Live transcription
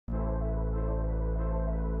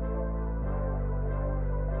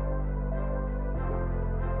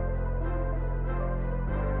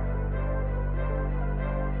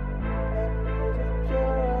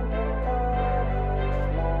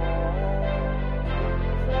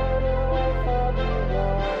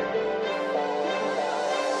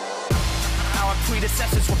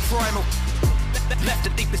predecessors were primal, left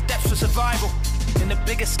the deepest depths for survival. In the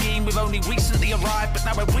bigger scheme, we've only recently arrived, but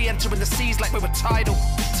now we're re-entering the seas like we were tidal.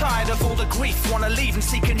 Tired of all the grief, wanna leave and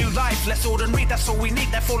seek a new life. Less ordinary, that's all we need,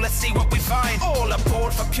 therefore let's see what we find. All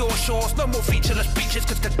aboard for pure shores, no more featureless beaches,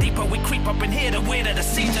 cause the deeper we creep up in here, the weirder the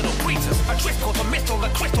seasonal creatures. Adrift caught the myth, all the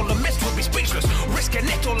crystal, the mist will be speechless. Risking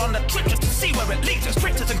it all on the trip just to see where it leads us.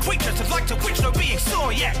 Drifters and creatures have like to which no being saw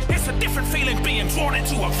yet. It's a different feeling being drawn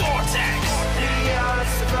into a vortex. We are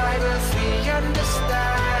survivors, we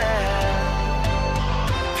understand.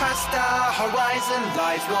 Past our horizon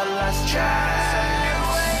lies one last chance.